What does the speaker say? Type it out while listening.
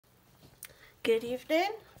Good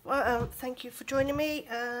evening. Well, thank you for joining me.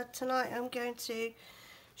 Tonight I'm going to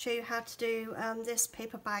show you how to do this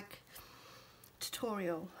paper bag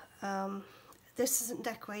tutorial. This isn't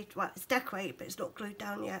decorated, well it's decorated but it's not glued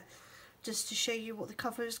down yet, just to show you what the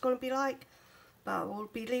cover is going to be like, but we'll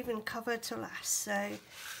be leaving the cover till last. So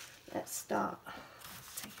let's start.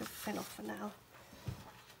 Take everything off for now.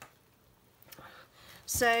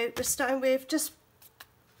 So we're starting with just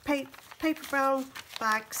paper brown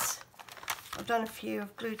bags. I've done a few,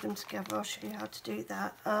 I've glued them together, I'll show you how to do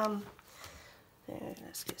that.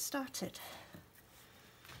 Let's get started.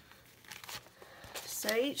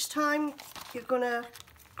 So each time you're going to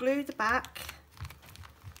glue the back,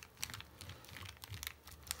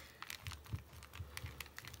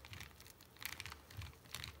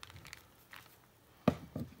 and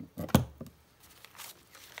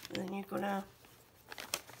then you're going to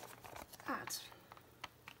add.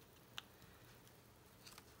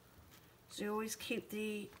 So you always keep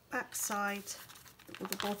the back side or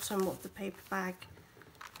the bottom of the paper bag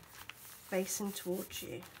facing towards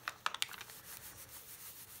you.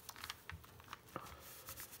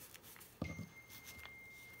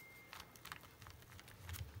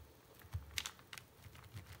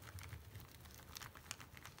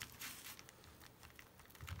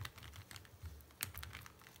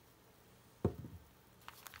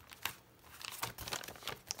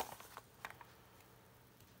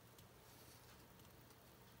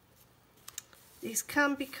 These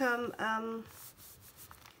can become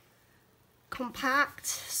compact,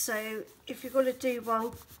 so if you're going to do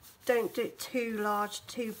one, don't do it too large,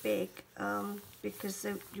 too big, because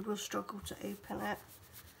you will struggle to open it.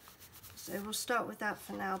 So we'll start with that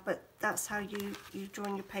for now, but that's how you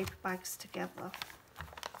join your paper bags together.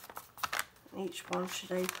 And each one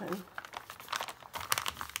should open.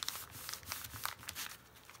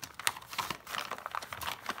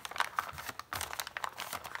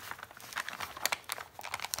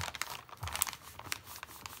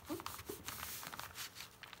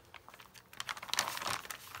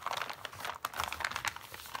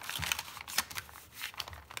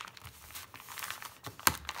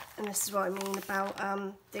 And this is what I mean about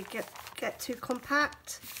they get too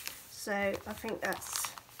compact, so I think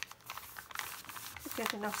that's a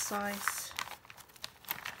good enough size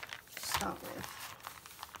to start with.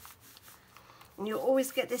 And you'll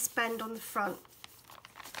always get this bend on the front.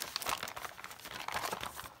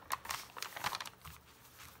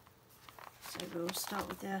 So we'll start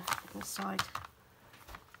with the inside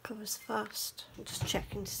covers first. I'm just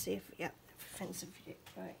checking to see if everything's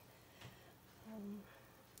right.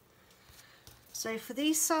 So for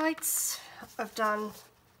these sides, I've done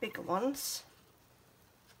bigger ones,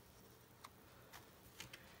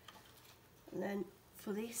 and then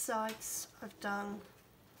for these sides, I've done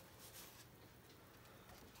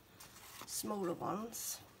smaller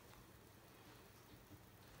ones,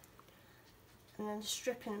 and then the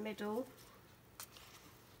strip in the middle,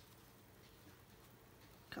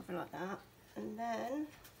 cover like that, and then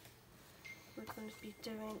what we're going to be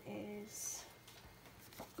doing is,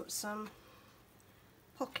 I've got some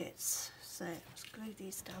pockets, so let's glue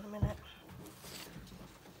these down a minute.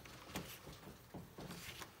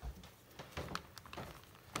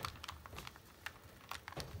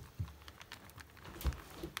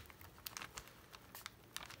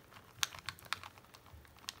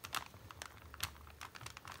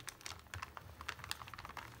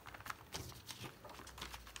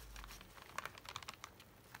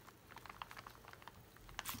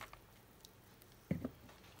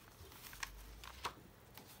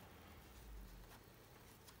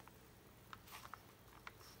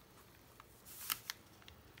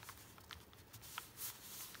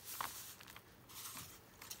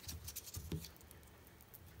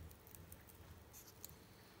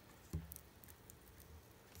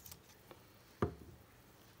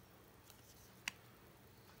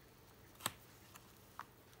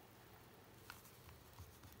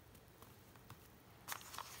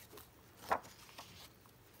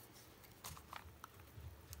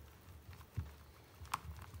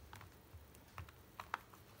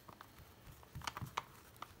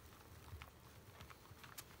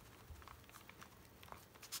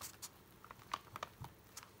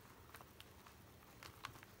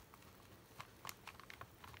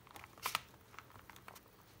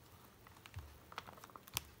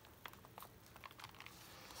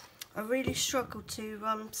 I really struggle to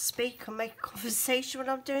speak and make a conversation when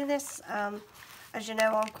I'm doing this. As you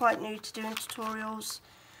know, I'm quite new to doing tutorials,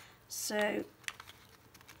 so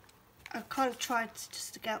I've kind of tried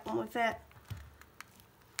just to get on with it.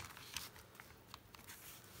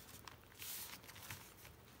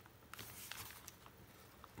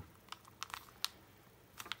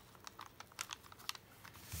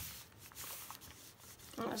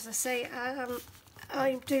 As I say,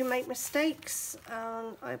 I do make mistakes,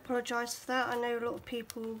 and I apologise for that. I know a lot of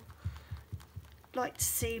people like to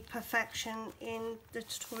see perfection in the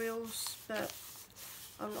tutorials, but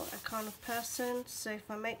I'm not that kind of person, so if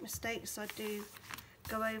I make mistakes I do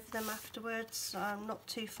go over them afterwards. I'm not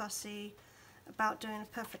too fussy about doing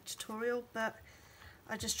a perfect tutorial, but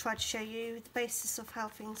I just try to show you the basis of how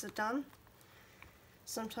things are done.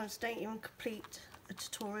 Sometimes I don't even complete a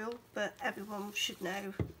tutorial, but everyone should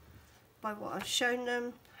know by what I've shown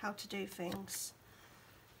them how to do things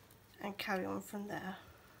and carry on from there.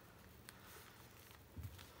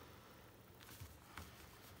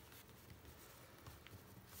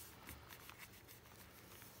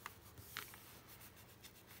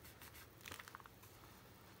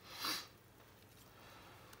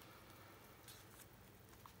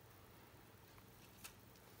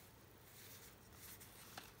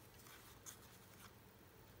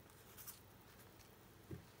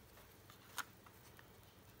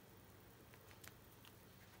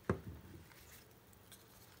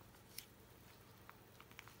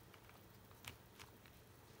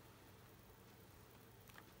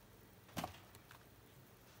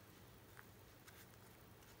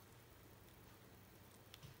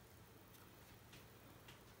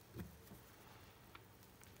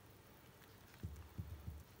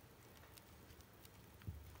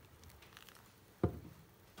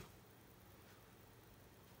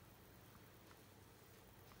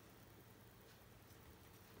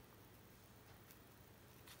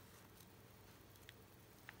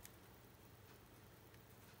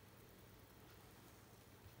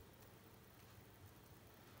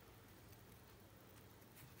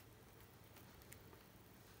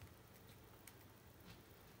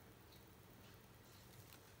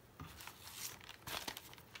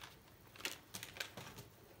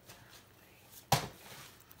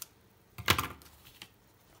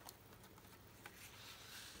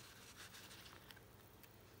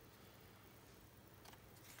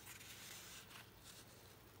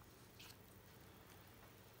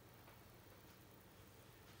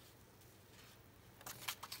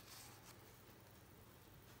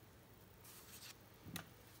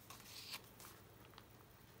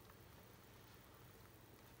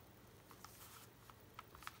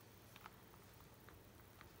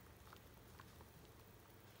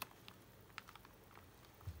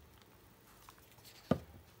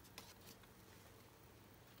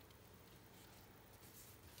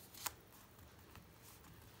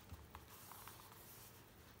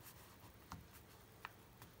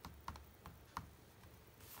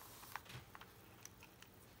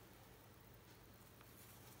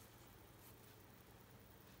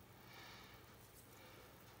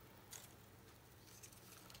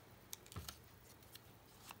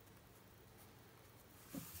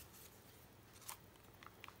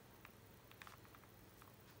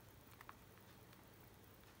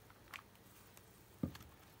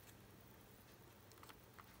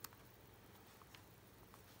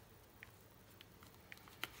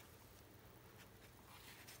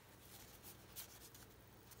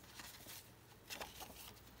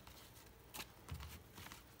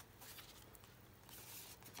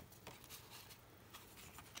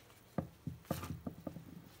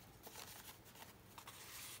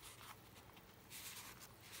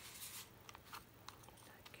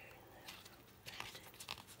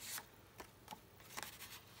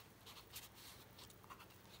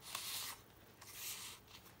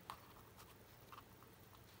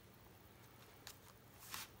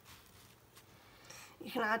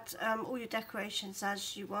 You can add all your decorations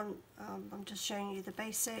as you want. I'm just showing you the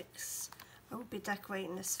basics. I will be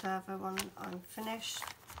decorating this further when I'm finished.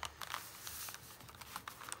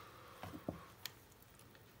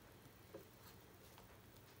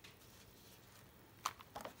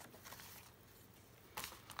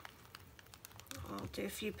 I'll do a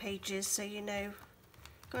few pages so you know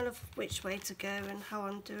kind of which way to go and how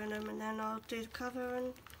I'm doing them, and then I'll do the cover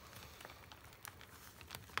and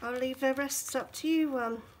I'll leave the rest up to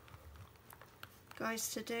you guys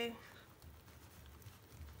to do.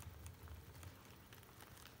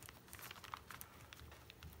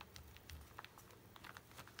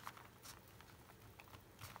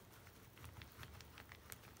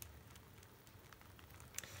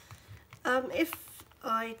 If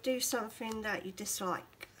I do something that you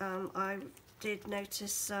dislike, I did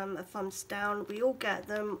notice a thumbs down. We all get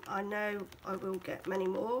them. I know I will get many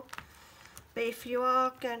more. But if you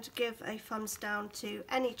are going to give a thumbs down to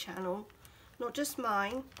any channel, not just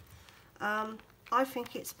mine, I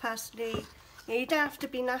think it's personally, you don't have to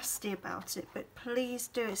be nasty about it, but please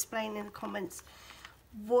do explain in the comments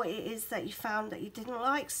what it is that you found that you didn't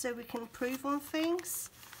like, so we can improve on things.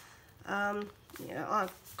 You know, I'm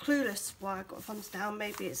clueless why I got thumbs down.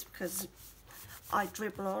 Maybe it's because I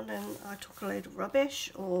dribble on and I talk a load of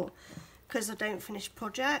rubbish, or because I don't finish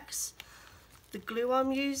projects, the glue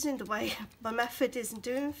I'm using, the way my method is in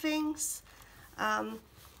doing things.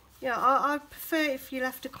 You know, I prefer if you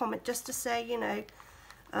left a comment just to say, you know,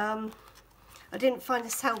 I didn't find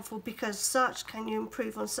this helpful because such, can you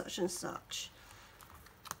improve on such and such.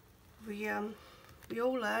 We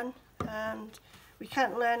all learn, and we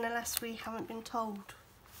can't learn unless we haven't been told.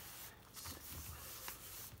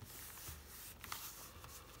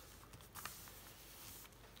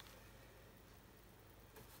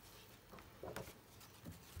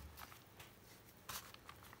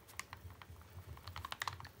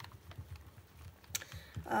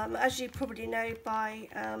 As you probably know by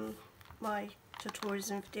my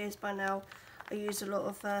tutorials and videos by now, I use a lot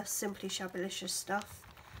of Simply Shabbalicious stuff,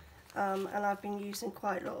 and I've been using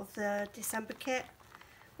quite a lot of the December kit,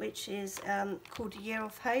 which is called A Year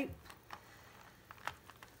of Hope.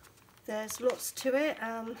 There's lots to it.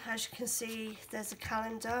 As you can see, there's a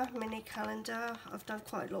calendar, mini calendar. I've done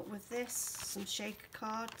quite a lot with this, some shaker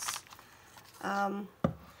cards.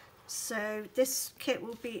 So this kit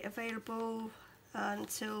will be available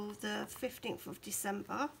until the 15th of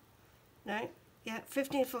December. No, yeah,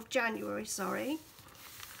 15th of January, sorry.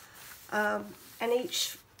 And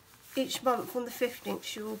each month on the 15th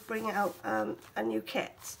she will bring out a new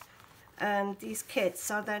kit, and these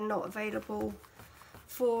kits are then not available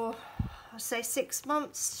for, I say, 6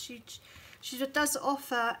 months. She does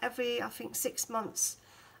offer every, I think, 6 months.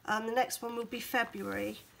 The next one will be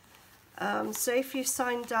February. So if you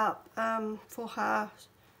signed up for her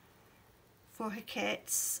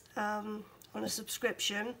kits on a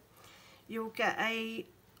subscription, you'll get a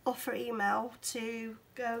offer email to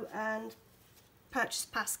go and purchase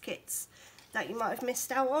past kits that you might have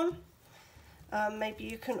missed out on. Maybe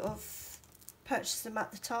you couldn't have purchased them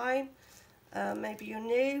at the time, maybe you're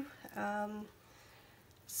new.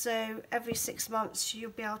 So every 6 months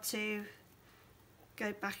you'll be able to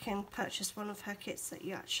go back and purchase one of her kits that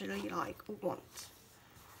you actually like or want.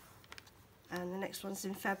 And the next one's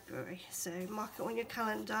in February, so mark it on your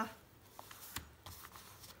calendar.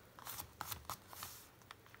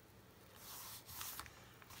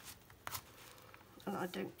 And I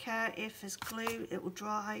don't care if there's glue, it will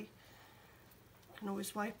dry. You can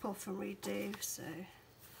always wipe off and redo, so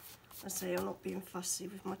I say I'm not being fussy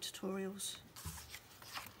with my tutorials.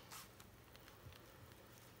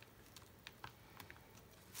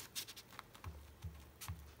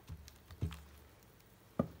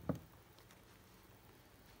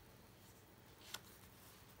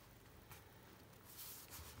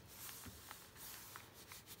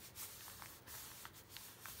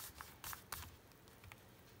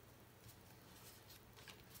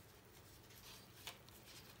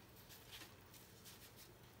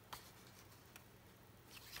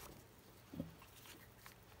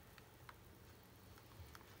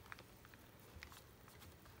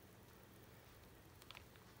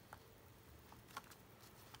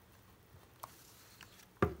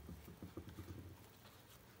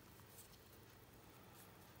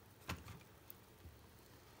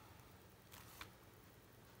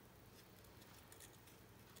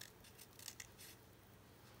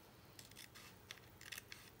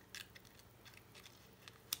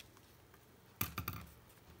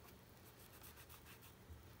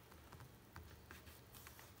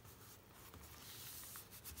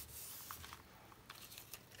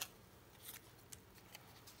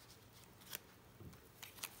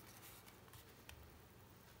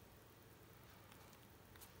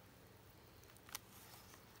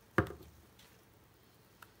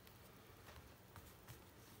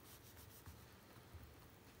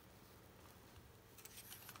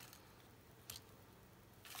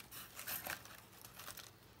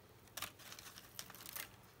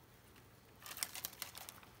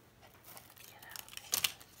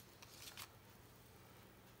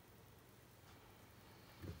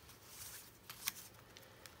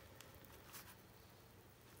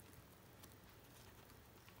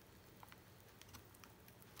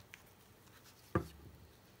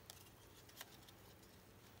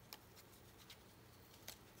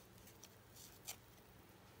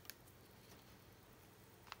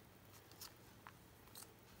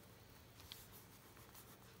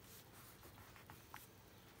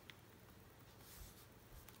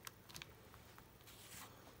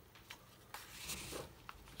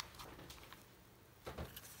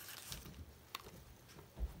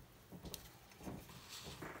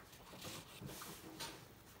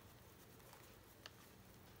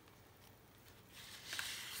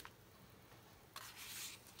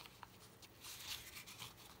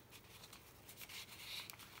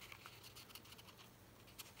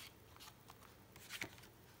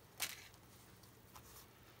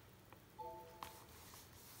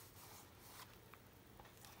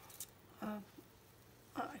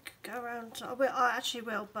 go around. I actually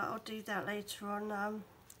will, but I'll do that later on.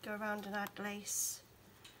 Go around and add lace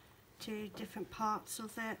to different parts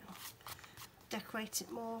of it, decorate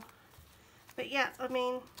it more. But yeah, I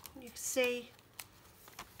mean, you can see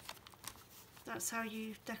that's how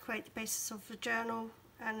you decorate the basis of the journal,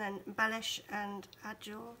 and then embellish and add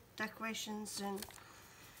your decorations and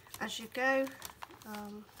as you go.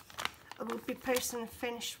 I will be posting the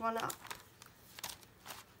finished one up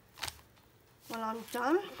when I'm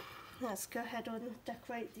done. Let's go ahead and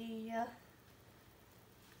decorate the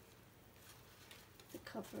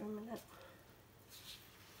cover in a minute.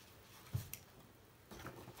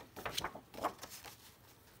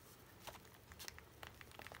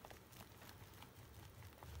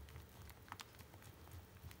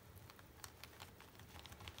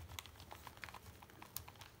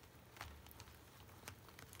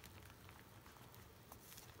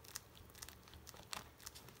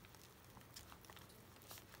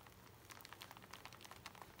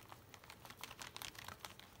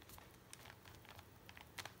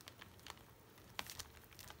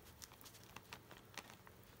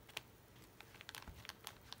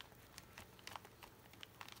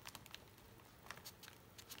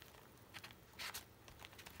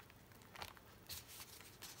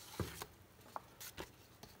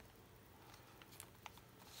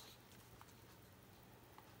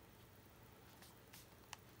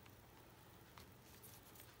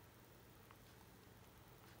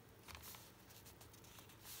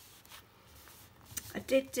 I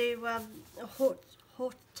did do a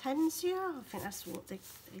Hortensia, I think that's what they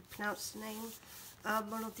pronounce the name,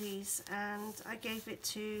 one of these, and I gave it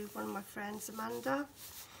to one of my friends, Amanda.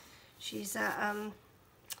 She's at, I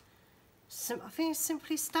think it's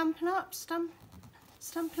simply Stampin' Up.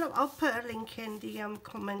 I'll put a link in the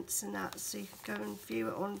comments and that, so you can go and view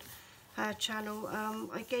it on her channel.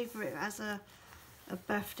 I gave her it as a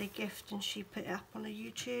birthday gift, and she put it up on a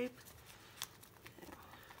YouTube.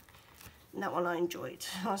 And that one I enjoyed.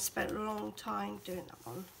 I spent a long time doing that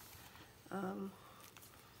one. And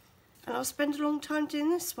I'll spend a long time doing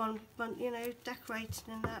this one, but you know,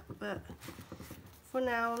 decorating and that. But for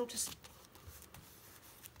now, I'm just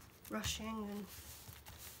rushing and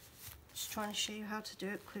just trying to show you how to do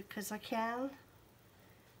it quick as I can.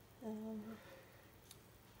 And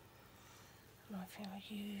I think I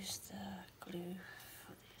used the glue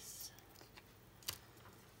for this.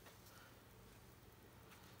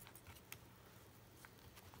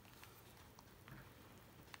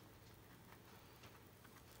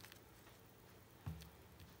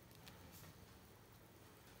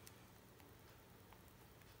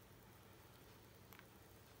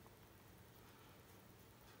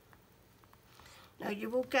 Now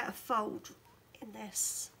you will get a fold in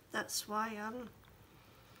this, that's why I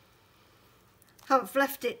haven't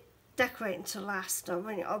left it decorating to last. I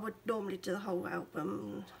would normally do the whole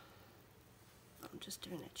album. I'm just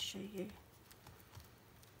doing it to show you.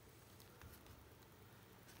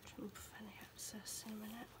 Remove any excess in a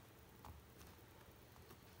minute.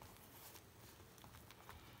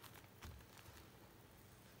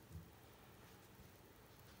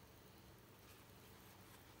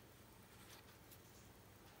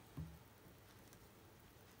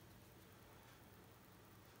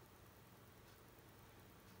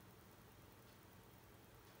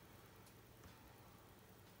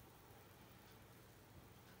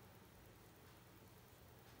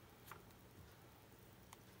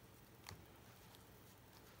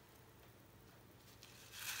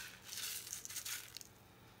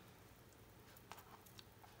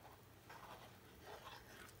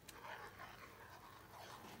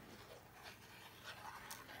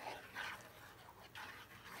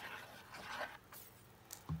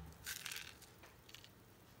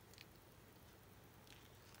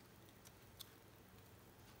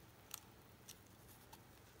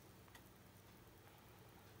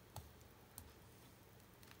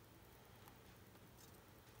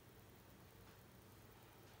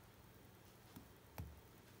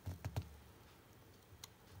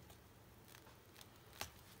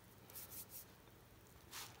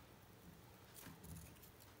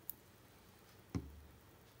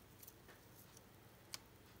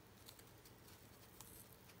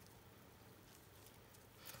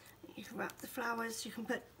 You can wrap the flowers, you can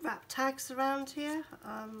put wrap tags around here.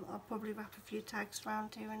 I'll probably wrap a few tags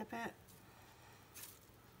around here in a bit.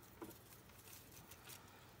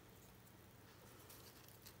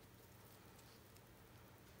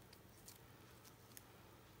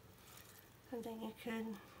 And then you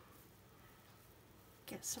can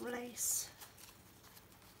get some lace.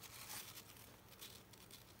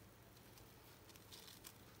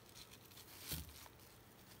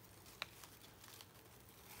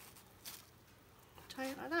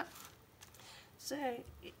 So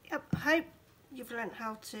yep, I hope you've learnt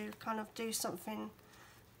how to kind of do something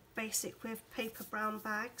basic with paper brown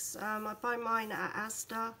bags. I buy mine at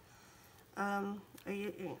Asda. I'm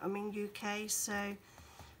in UK, so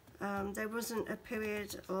there wasn't a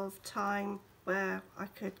period of time where I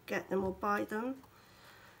could get them or buy them.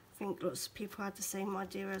 I think lots of people had the same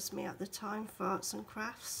idea as me at the time for arts and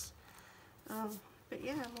crafts. But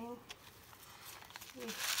yeah, I mean,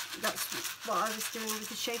 that's what I was doing with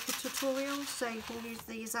the shaker tutorial. So you can use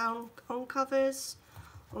these on covers,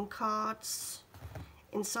 on cards,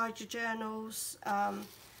 inside your journals.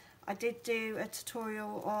 I did do a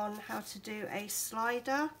tutorial on how to do a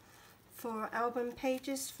slider for album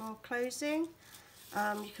pages for closing.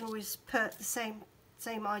 You can always put the same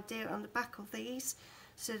idea on the back of these,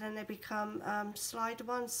 so then they become slider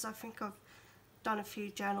ones. So I think I've done a few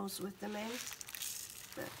journals with them in.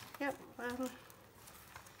 But yep,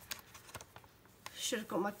 should have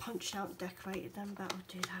got my punch out and decorated them, but I'll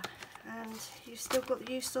do that. And you've still got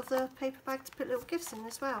the use of the paper bag to put little gifts in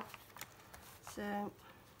as well. So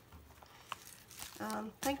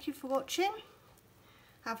thank you for watching.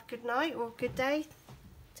 Have a good night or a good day.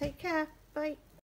 Take care. Bye.